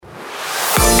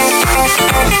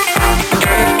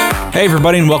Hey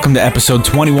everybody, and welcome to episode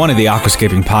 21 of the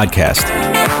Aquascaping Podcast.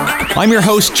 I'm your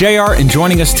host, JR, and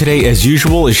joining us today as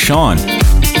usual is Shawn.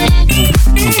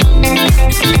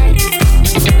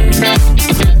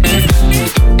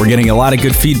 We're getting a lot of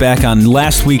good feedback on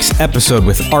last week's episode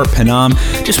with Art Panam.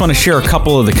 Just want to share a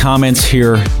couple of the comments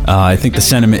here. I think the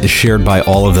sentiment is shared by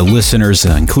all of the listeners,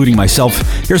 including myself.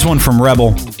 Here's one from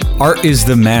Rebel. Art is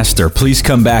the master. Please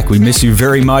come back. We miss you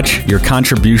very much. Your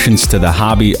contributions to the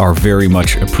hobby are very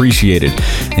much appreciated.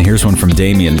 And here's one from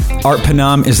Damien. Art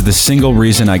Panam is the single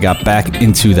reason I got back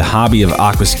into the hobby of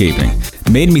aquascaping.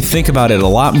 It made me think about it a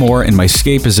lot more, and my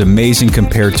scape is amazing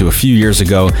compared to a few years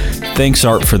ago. Thanks,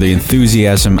 Art, for the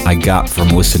enthusiasm I got from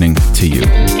listening to you.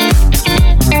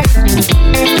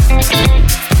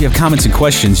 If you have comments and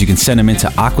questions, you can send them into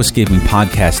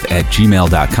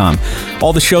aquascapingpodcast@gmail.com.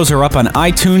 All the shows are up on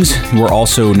iTunes. We're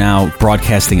also now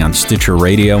broadcasting on Stitcher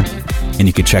Radio, and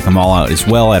you can check them all out as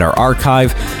well at our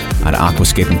archive at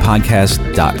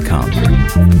aquascapingpodcast.com.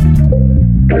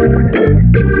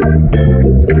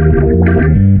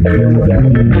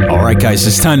 Alright guys,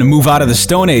 it's time to move out of the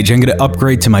Stone Age. I'm going to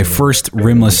upgrade to my first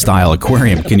rimless style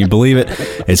aquarium. Can you believe it?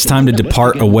 It's time to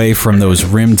depart away from those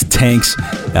rimmed tanks.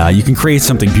 You can create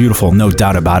something beautiful, no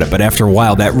doubt about it, but after a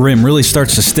while that rim really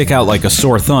starts to stick out like a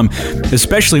sore thumb,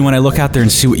 especially when I look out there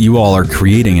and see what you all are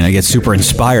creating, and I get super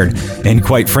inspired and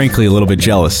quite frankly a little bit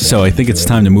jealous. So I think it's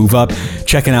time to move up,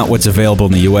 checking out what's available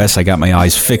in the US. I got my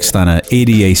eyes fixed on an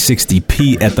ADA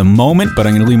 60P at the moment, but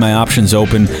I'm going to leave my options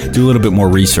open, do a little bit more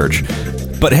research.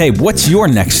 But hey, what's your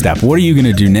next step? What are you going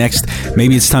to do next?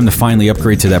 Maybe it's time to finally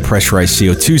upgrade to that pressurized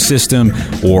CO2 system,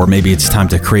 or maybe it's time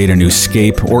to create a new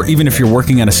scape, or even if you're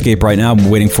working on a scape right now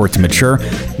and waiting for it to mature,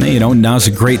 now's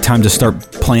a great time to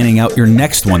start planning out your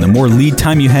next one. The more lead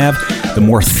time you have, the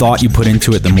more thought you put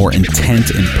into it, the more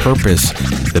intent and purpose,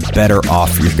 the better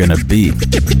off you're going to be.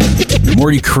 The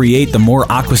more you create, the more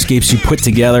aquascapes you put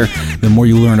together, the more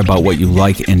you learn about what you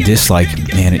like and dislike.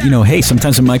 And, hey,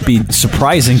 sometimes it might be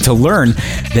surprising to learn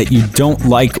that you don't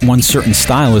like one certain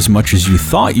style as much as you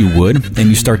thought you would, and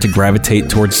you start to gravitate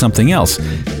towards something else.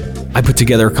 I put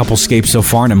together a couple scapes so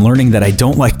far, and I'm learning that I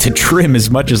don't like to trim as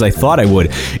much as I thought I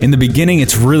would. In the beginning,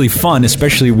 it's really fun,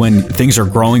 especially when things are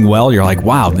growing well. You're like,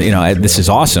 wow, this is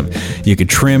awesome. You could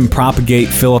trim, propagate,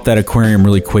 fill up that aquarium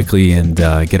really quickly, and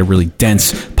get a really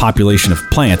dense population of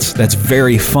plants. That's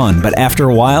very fun. But after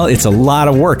a while, it's a lot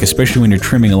of work, especially when you're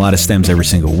trimming a lot of stems every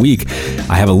single week.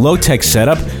 I have a low-tech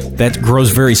setup that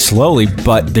grows very slowly,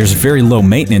 but there's very low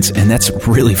maintenance, and that's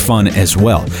really fun as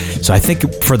well. So I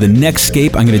think for the next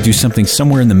scape, I'm going to do something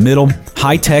somewhere in the middle,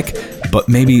 high tech, but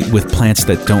maybe with plants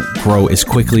that don't grow as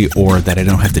quickly or that I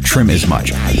don't have to trim as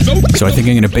much. So I think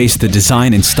I'm going to base the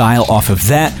design and style off of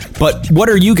that. But what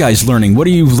are you guys learning? What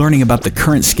are you learning about the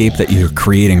current scape that you're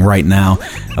creating right now?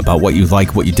 About what you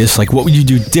like, what you dislike, what would you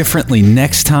do differently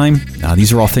next time?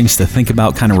 These are all things to think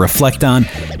about, kind of reflect on,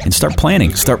 and start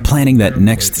planning. Start planning that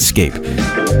next scape.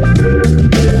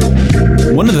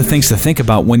 One of the things to think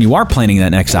about when you are planning that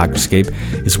next aquascape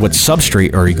is what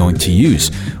substrate are you going to use?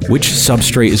 Which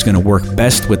substrate is going to work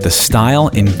best with the style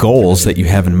and goals that you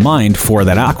have in mind for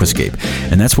that aquascape?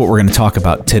 And that's what we're going to talk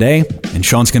about today. And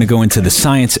Shawn's going to go into the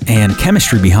science and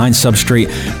chemistry behind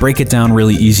substrate, break it down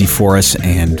really easy for us,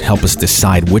 and help us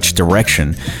decide which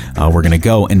direction we're going to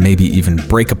go, and maybe even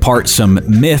break apart some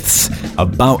myths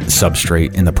about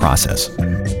substrate in the process.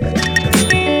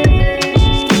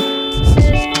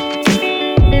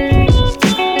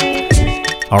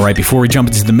 All right, before we jump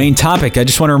into the main topic, I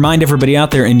just want to remind everybody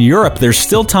out there in Europe, there's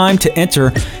still time to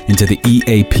enter into the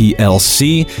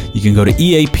EAPLC. You can go to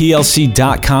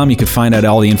eaplc.com. You can find out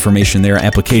all the information there,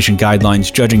 application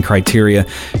guidelines, judging criteria.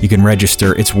 You can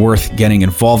register. It's worth getting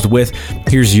involved with.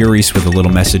 Here's Yuris with a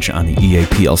little message on the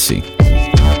EAPLC.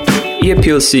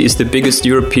 EAPLC is the biggest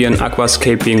European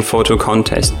aquascaping photo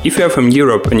contest. If you are from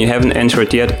Europe and you haven't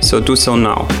entered yet, so do so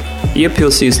now.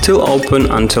 EAPLC is still open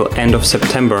until end of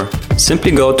September.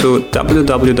 Simply go to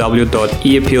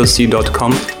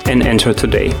www.eaplc.com and enter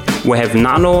today. We have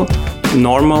nano,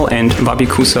 normal and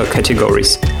Wabikusa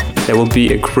categories. There will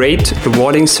be a great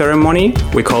awarding ceremony.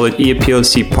 We call it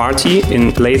EAPLC Party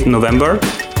in late November.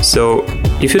 So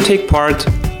if you take part,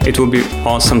 it will be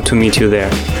awesome to meet you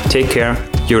there. Take care.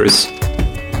 Yours.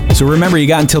 So remember, you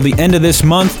got until the end of this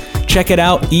month. Check it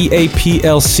out,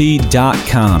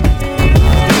 eaplc.com.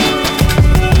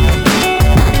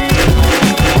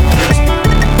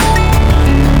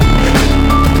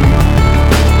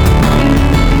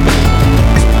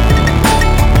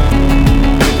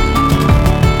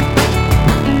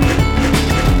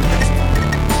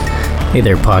 Hey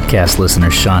there, podcast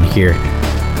listeners. Shawn here.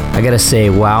 I gotta say,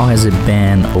 wow, has it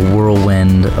been a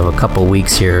whirlwind of a couple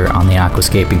weeks here on the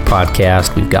Aquascaping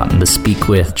Podcast. We've gotten to speak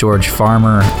with George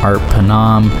Farmer, Art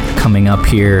Panam, coming up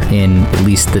here in at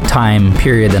least the time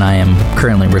period that I am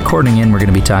currently recording in. We're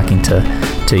going to be talking to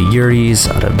Yuri's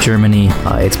out of Germany.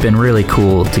 It's been really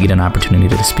cool to get an opportunity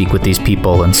to speak with these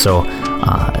people, and so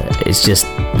it's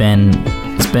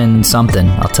been something,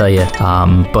 I'll tell you.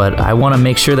 But I want to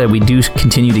make sure that we do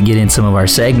continue to get in some of our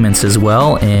segments as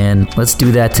well, and let's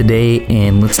do that today,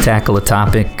 and let's tackle a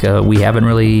topic we haven't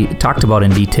really talked about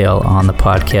in detail on the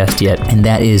podcast yet, and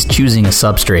that is choosing a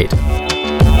substrate.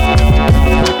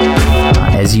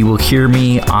 As you will hear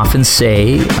me often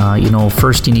say,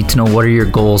 first you need to know what are your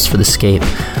goals for the scape.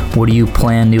 What do you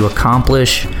plan to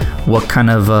accomplish? What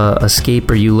kind of a scape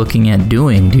are you looking at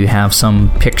doing? Do you have some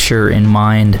picture in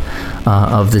mind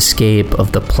of the scape,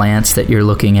 of the plants that you're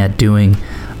looking at doing?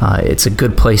 It's a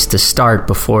good place to start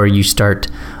before you start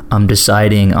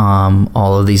deciding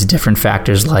all of these different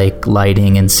factors like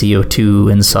lighting and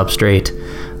CO2 and substrate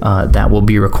that will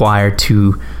be required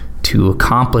to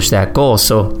accomplish that goal.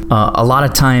 So a lot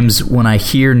of times when I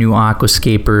hear new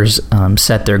aquascapers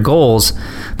set their goals,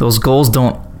 those goals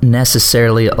don't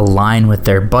necessarily align with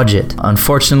their budget.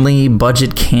 Unfortunately,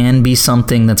 budget can be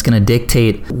something that's going to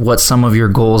dictate what some of your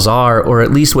goals are, or at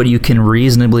least what you can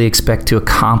reasonably expect to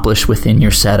accomplish within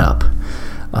your setup.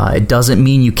 It doesn't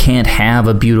mean you can't have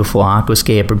a beautiful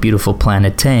aquascape or beautiful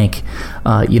planted tank.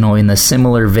 In the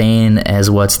similar vein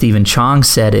as what Stephen Chong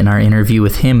said in our interview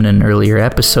with him in an earlier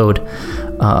episode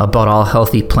about all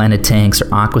healthy planted tanks or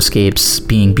aquascapes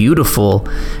being beautiful,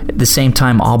 at the same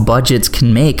time, all budgets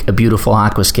can make a beautiful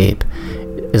aquascape,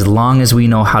 as long as we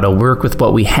know how to work with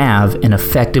what we have and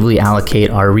effectively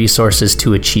allocate our resources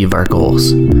to achieve our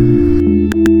goals.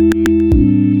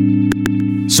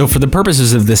 So for the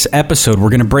purposes of this episode, we're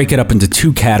going to break it up into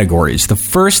two categories. The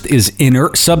first is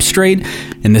inert substrate,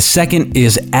 and the second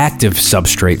is active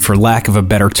substrate, for lack of a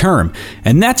better term.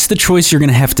 And that's the choice you're going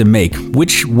to have to make.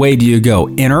 Which way do you go,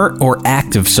 inert or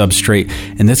active substrate?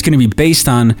 And that's going to be based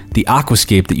on the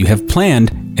aquascape that you have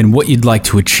planned and what you'd like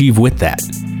to achieve with that.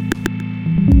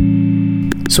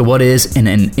 So what is an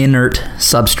inert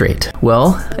substrate?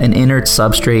 Well, an inert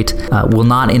substrate will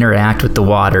not interact with the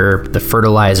water, the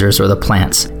fertilizers, or the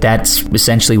plants. That's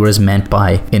essentially what is meant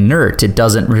by inert. It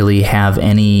doesn't really have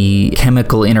any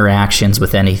chemical interactions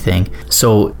with anything.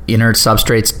 So inert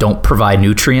substrates don't provide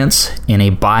nutrients in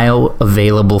a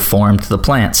bioavailable form to the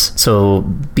plants.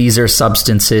 So these are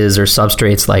substances or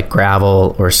substrates like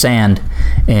gravel or sand.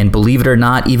 And believe it or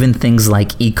not, even things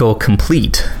like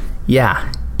Eco-Complete.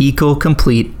 Yeah.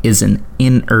 Eco-Complete is an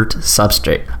inert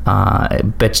substrate. I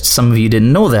bet some of you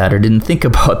didn't know that or didn't think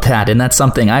about that, and that's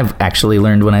something I've actually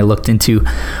learned when I looked into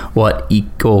what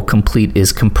Eco-Complete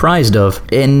is comprised of.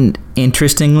 And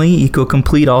interestingly,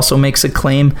 Eco-Complete also makes a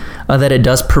claim that it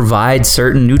does provide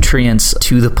certain nutrients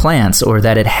to the plants, or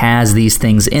that it has these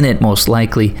things in it most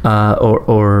likely,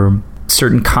 or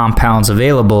certain compounds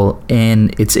available.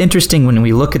 And it's interesting when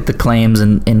we look at the claims,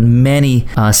 and many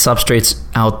substrates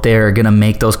out there are going to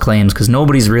make those claims because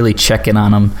nobody's really checking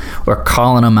on them or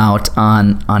calling them out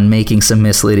on making some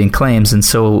misleading claims. And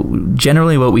so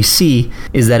generally what we see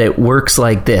is that it works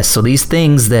like this. So these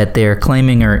things that they're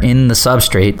claiming are in the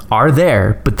substrate are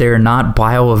there, but they're not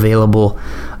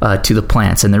bioavailable to the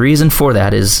plants. And the reason for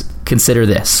that is, consider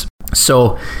this.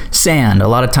 So sand, a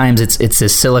lot of times it's a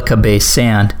silica-based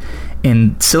sand.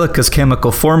 And silica's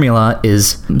chemical formula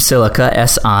is silica,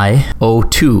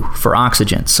 SiO2, for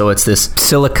oxygen. So it's this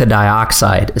silica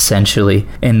dioxide, essentially.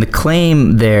 And the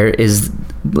claim there is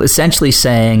essentially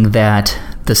saying that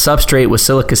the substrate with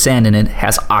silica sand in it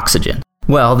has oxygen.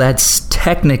 Well, that's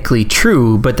technically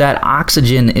true, but that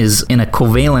oxygen is in a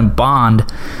covalent bond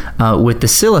with the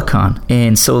silicon.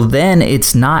 And so then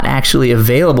it's not actually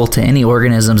available to any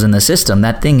organisms in the system.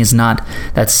 That thing is not,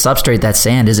 that substrate, that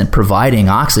sand isn't providing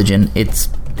oxygen. It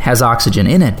has oxygen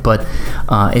in it, but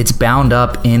it's bound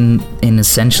up in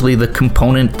essentially the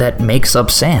component that makes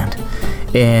up sand.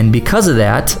 And because of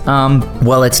that,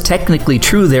 while it's technically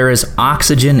true there is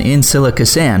oxygen in silica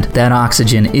sand, that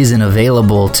oxygen isn't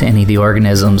available to any of the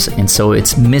organisms, and so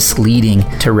it's misleading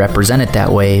to represent it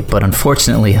that way. But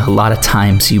unfortunately, a lot of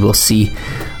times you will see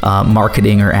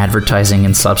marketing or advertising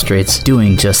in substrates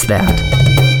doing just that.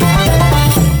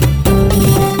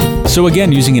 So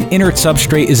again, using an inert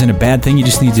substrate isn't a bad thing. You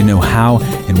just need to know how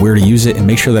and where to use it and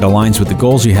make sure that aligns with the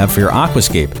goals you have for your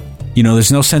aquascape. You know,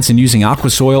 there's no sense in using aqua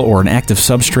soil or an active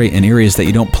substrate in areas that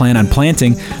you don't plan on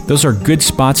planting. Those are good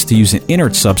spots to use an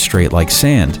inert substrate like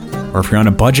sand. or if you're on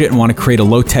a budget and want to create a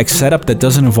low-tech setup that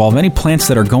doesn't involve any plants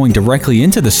that are going directly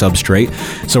into the substrate.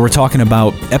 So we're talking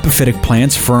about epiphytic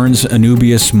plants, ferns,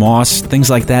 anubias, moss, things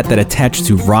like that attach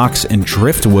to rocks and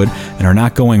driftwood and are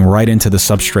not going right into the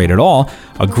substrate at all.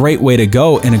 A great way to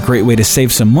go and a great way to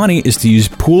save some money is to use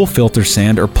pool filter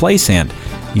sand or play sand.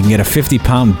 You can get a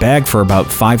 50-pound bag for about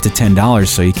 $5 to $10,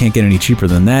 so you can't get any cheaper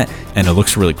than that, and it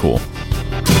looks really cool.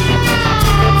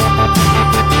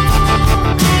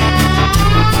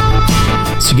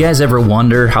 So you guys ever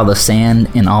wonder how the sand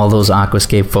in all those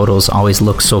aquascape photos always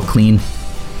looks so clean?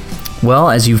 Well,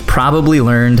 as you've probably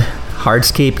learned,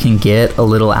 hardscape can get a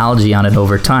little algae on it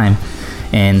over time.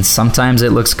 And sometimes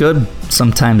it looks good,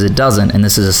 sometimes it doesn't. And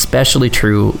this is especially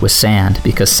true with sand,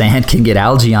 because sand can get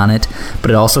algae on it, but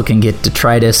it also can get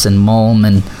detritus and mulm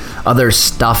and other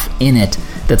stuff in it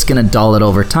that's going to dull it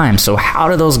over time. So how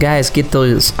do those guys get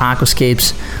those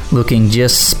aquascapes looking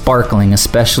just sparkling,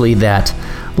 especially that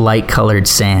light colored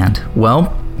sand?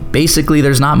 Well, basically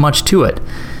there's not much to it.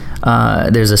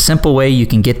 There's a simple way you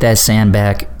can get that sand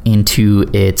back into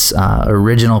its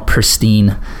original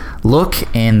pristine look,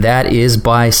 and that is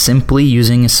by simply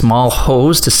using a small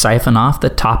hose to siphon off the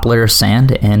top layer of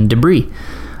sand and debris.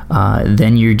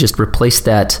 Then you just replace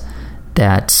that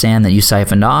sand that you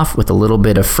siphoned off with a little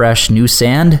bit of fresh new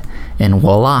sand, and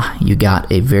voila, you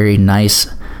got a very nice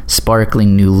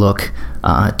sparkling new look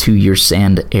to your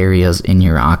sand areas in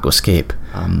your aquascape.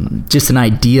 Just an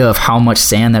idea of how much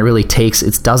sand that really takes.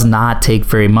 It does not take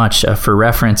very much. For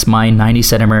reference, my 90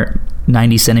 centimeter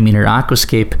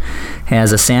aquascape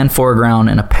has a sand foreground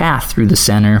and a path through the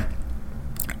center,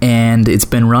 and it's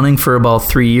been running for about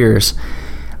 3 years.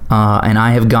 And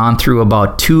I have gone through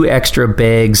about 2 extra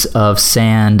bags of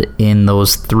sand in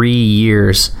those 3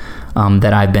 years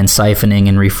that I've been siphoning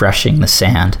and refreshing the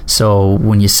sand. So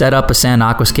when you set up a sand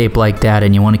aquascape like that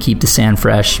and you want to keep the sand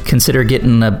fresh, consider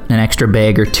getting an extra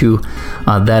bag or 2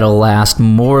 that'll last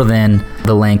more than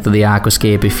the length of the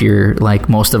aquascape. If you're like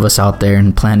most of us out there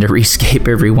and plan to rescape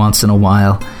every once in a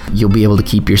while, you'll be able to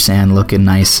keep your sand looking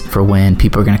nice for when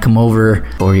people are going to come over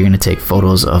or you're going to take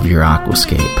photos of your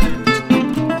aquascape.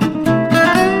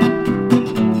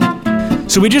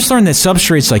 So we just learned that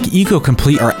substrates like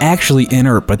EcoComplete are actually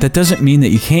inert, but that doesn't mean that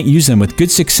you can't use them with good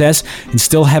success and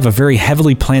still have a very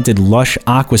heavily planted, lush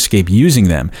aquascape using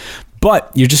them.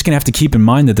 But you're just going to have to keep in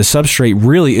mind that the substrate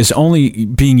really is only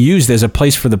being used as a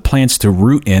place for the plants to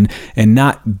root in and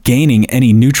not gaining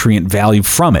any nutrient value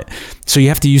from it. So you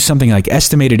have to use something like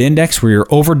estimated index, where you're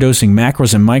overdosing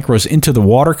macros and micros into the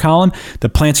water column. The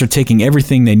plants are taking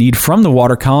everything they need from the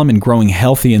water column and growing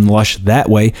healthy and lush that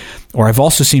way. Or I've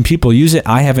also seen people use it,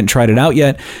 I haven't tried it out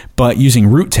yet, but using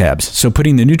root tabs. So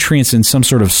putting the nutrients in some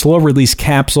sort of slow release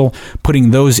capsule,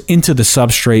 putting those into the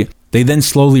substrate. They then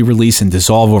slowly release and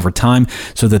dissolve over time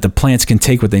so that the plants can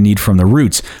take what they need from the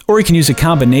roots. Or you can use a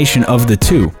combination of the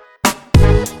two.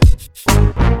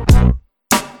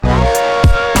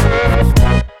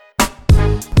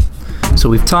 So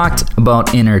we've talked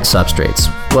about inert substrates.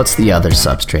 What's the other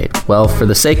substrate? Well, for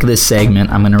the sake of this segment,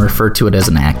 I'm going to refer to it as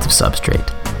an active substrate.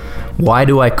 Why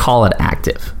do I call it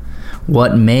active?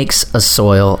 What makes a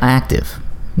soil active?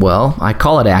 Well, I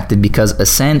call it active because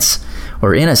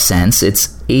in a sense,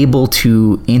 it's able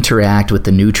to interact with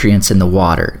the nutrients in the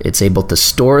water. It's able to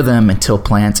store them until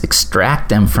plants extract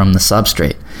them from the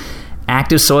substrate.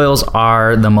 Active soils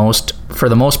are for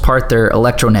the most part, they're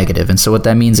electronegative. And so what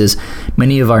that means is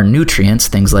many of our nutrients,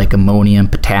 things like ammonium,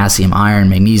 potassium, iron,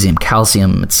 magnesium,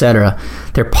 calcium, etc.,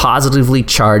 they're positively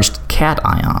charged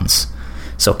cations.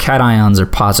 So cations are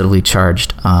positively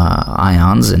charged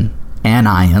ions, and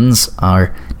anions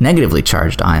are negatively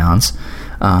charged ions.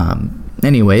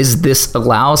 Anyways, this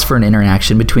allows for an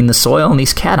interaction between the soil and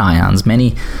these cations.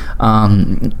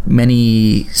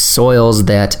 Many soils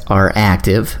that are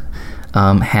active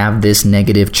have this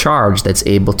negative charge that's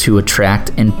able to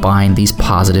attract and bind these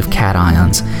positive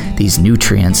cations, these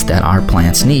nutrients that our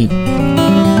plants need.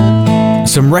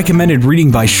 Some recommended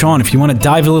reading by Shawn. If you want to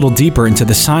dive a little deeper into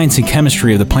the science and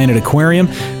chemistry of the planted aquarium,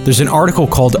 there's an article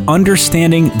called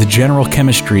Understanding the General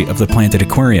Chemistry of the Planted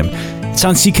Aquarium. It's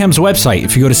on CChem's website.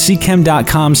 If you go to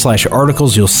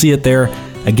cchem.com/articles, you'll see it there.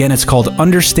 Again, it's called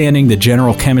Understanding the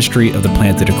General Chemistry of the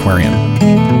Planted Aquarium.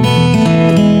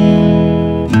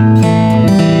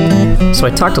 So I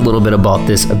talked a little bit about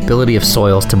this ability of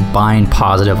soils to bind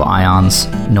positive ions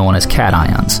known as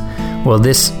cations. Well,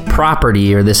 this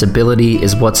property or this ability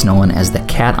is what's known as the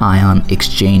cation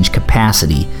exchange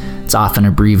capacity. It's often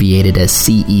abbreviated as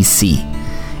CEC.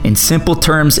 In simple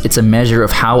terms, it's a measure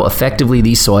of how effectively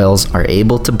these soils are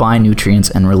able to bind nutrients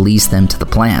and release them to the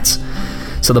plants.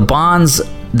 So the bonds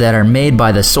that are made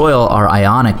by the soil are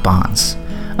ionic bonds.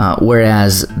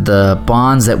 whereas the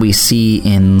bonds that we see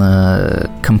in the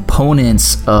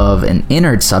components of an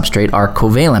inert substrate are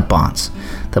covalent bonds.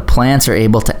 The plants are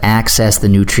able to access the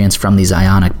nutrients from these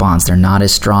ionic bonds. They're not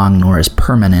as strong nor as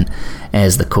permanent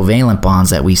as the covalent bonds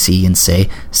that we see in, say,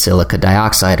 silica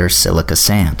dioxide or silica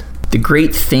sand. The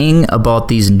great thing about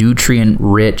these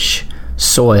nutrient-rich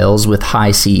soils with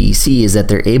high CEC is that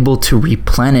they're able to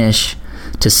replenish,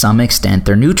 to some extent,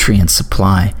 their nutrient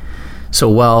supply. So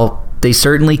while they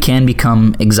certainly can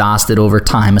become exhausted over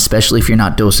time, especially if you're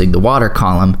not dosing the water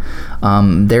column,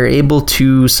 they're able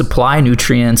to supply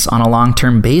nutrients on a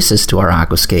long-term basis to our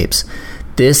aquascapes.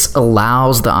 This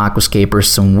allows the aquascapers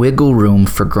some wiggle room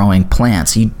for growing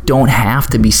plants. You don't have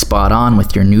to be spot on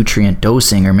with your nutrient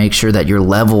dosing or make sure that your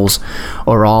levels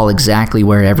are all exactly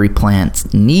where every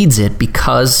plant needs it,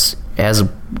 because as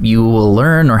you will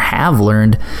learn or have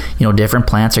learned, different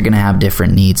plants are going to have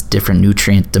different needs, different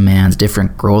nutrient demands,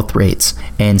 different growth rates.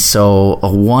 And so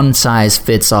a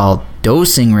one-size-fits-all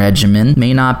dosing regimen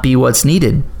may not be what's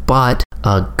needed, but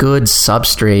a good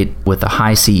substrate with a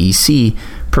high CEC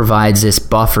provides this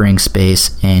buffering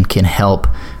space and can help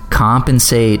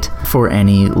compensate for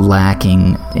any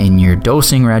lacking in your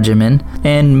dosing regimen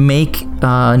and make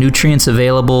nutrients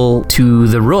available to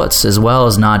the roots as well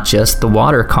as not just the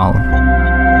water column.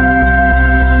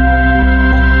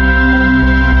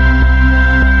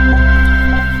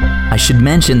 I should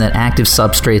mention that active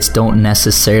substrates don't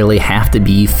necessarily have to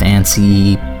be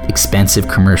fancy, expensive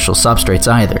commercial substrates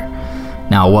either.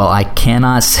 Now, while I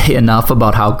cannot say enough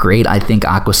about how great I think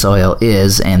Aquasoil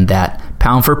is, and that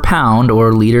pound for pound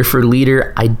or liter for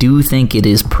liter, I do think it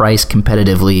is priced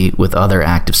competitively with other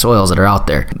active soils that are out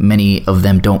there. Many of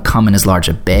them don't come in as large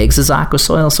of bags as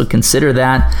Aquasoil, so consider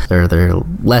that. They're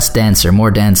less dense or more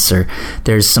dense, or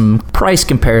there's some price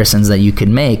comparisons that you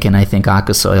can make, and I think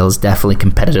Aquasoil is definitely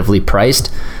competitively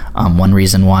priced. One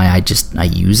reason why I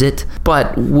use it.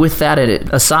 But with that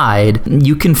aside,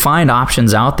 you can find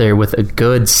options out there with a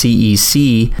good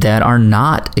CEC that are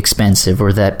not expensive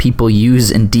or that people use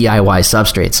in DIY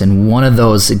substrates. And one of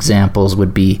those examples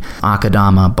would be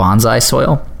Akadama bonsai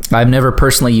soil. I've never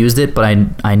personally used it, but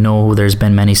I know there's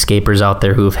been many scapers out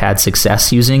there who have had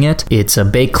success using it. It's a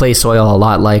baked clay soil, a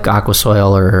lot like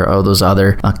Aquasoil or those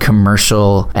other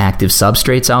commercial active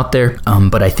substrates out there.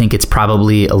 But I think it's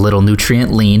probably a little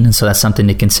nutrient lean, so that's something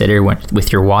to consider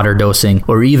with your water dosing,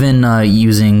 or even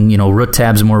using root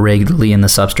tabs more regularly in the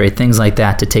substrate, things like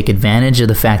that, to take advantage of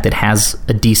the fact that it has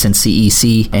a decent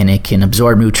CEC and it can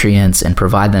absorb nutrients and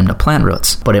provide them to plant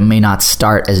roots. But it may not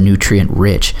start as nutrient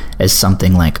rich as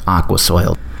something like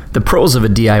Aquasoil. The pros of a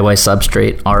DIY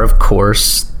substrate are, of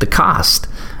course, the cost,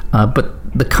 but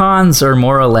the cons are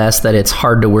more or less that it's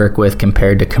hard to work with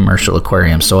compared to commercial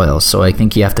aquarium soils. So I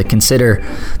think you have to consider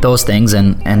those things,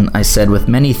 and I said with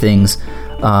many things,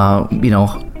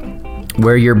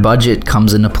 where your budget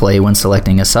comes into play when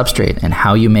selecting a substrate and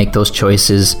how you make those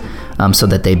choices so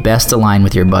that they best align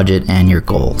with your budget and your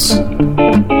goals.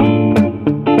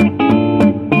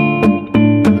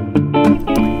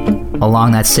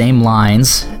 Along that same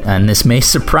lines, and this may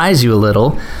surprise you a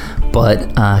little,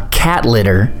 but cat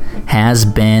litter has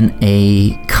been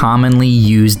a commonly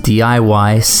used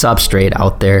DIY substrate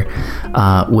out there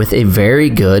with a very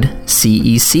good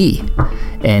CEC.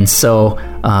 And so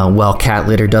while cat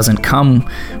litter doesn't come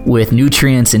with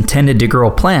nutrients intended to grow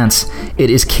plants, it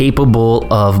is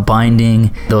capable of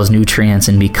binding those nutrients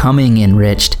and becoming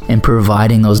enriched and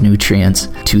providing those nutrients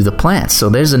to the plants. So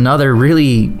there's another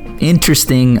really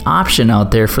interesting option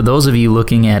out there for those of you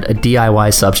looking at a DIY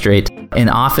substrate. And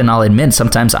often, I'll admit,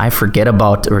 sometimes I forget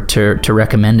about or to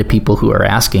recommend to people who are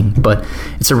asking, but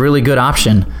it's a really good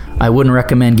option. I wouldn't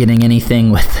recommend getting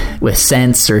anything with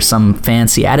scents or some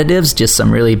fancy additives. Just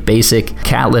some really basic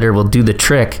cat litter will do the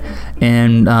trick.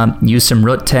 And use some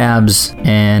root tabs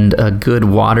and a good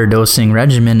water dosing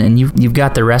regimen, and you've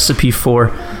got the recipe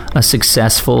for a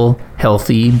successful,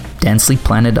 healthy, densely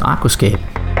planted aquascape.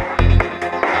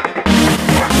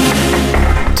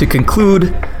 To conclude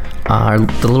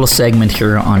the little segment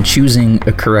here on choosing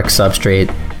a correct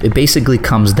substrate, it basically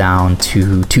comes down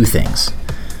to two things.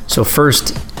 So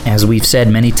first, as we've said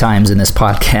many times in this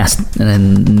podcast,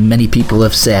 and many people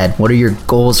have said, what are your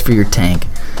goals for your tank?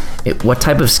 What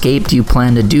type of scape do you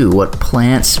plan to do? What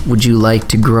plants would you like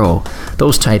to grow?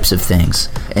 Those types of things.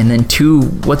 And then two,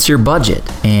 what's your budget?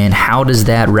 And how does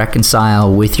that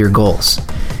reconcile with your goals?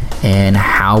 And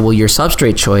how will your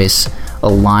substrate choice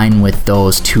align with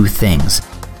those two things?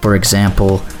 For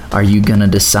example, Are you going to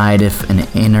decide if an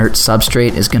inert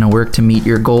substrate is going to work to meet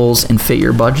your goals and fit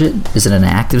your budget? Is it an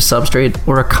active substrate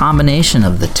or a combination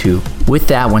of the two? With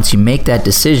that, once you make that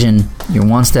decision, you're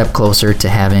one step closer to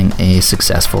having a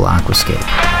successful aquascape.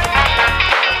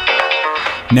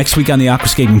 Next week on the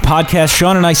Aquascaping Podcast,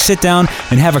 Shawn and I sit down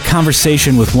and have a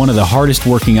conversation with one of the hardest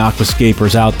working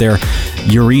aquascapers out there,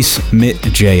 Uris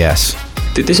Mit.js.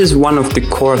 This is one of the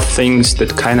core things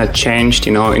that kind of changed,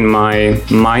 in my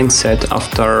mindset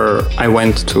after I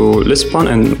went to Lisbon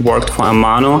and worked for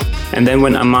Amano. And then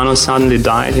when Amano suddenly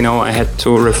died, I had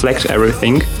to reflect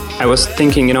everything. I was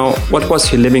thinking, what was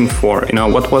he living for?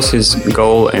 What was his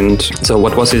goal? And so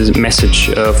what was his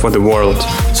message for the world?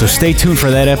 So stay tuned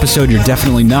for that episode. You're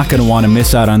definitely not going to want to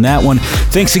miss out on that one.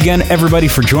 Thanks again, everybody,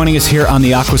 for joining us here on the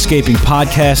Aquascaping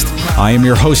Podcast. I am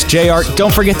your host, JR.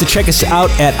 Don't forget to check us out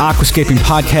at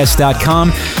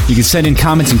aquascapingpodcast.com. You can send in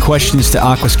comments and questions to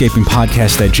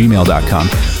aquascapingpodcast@gmail.com.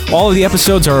 All of the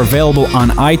episodes are available on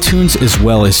iTunes as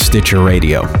well as Stitcher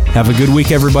Radio. Have a good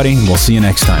week, everybody. We'll see you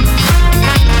next time.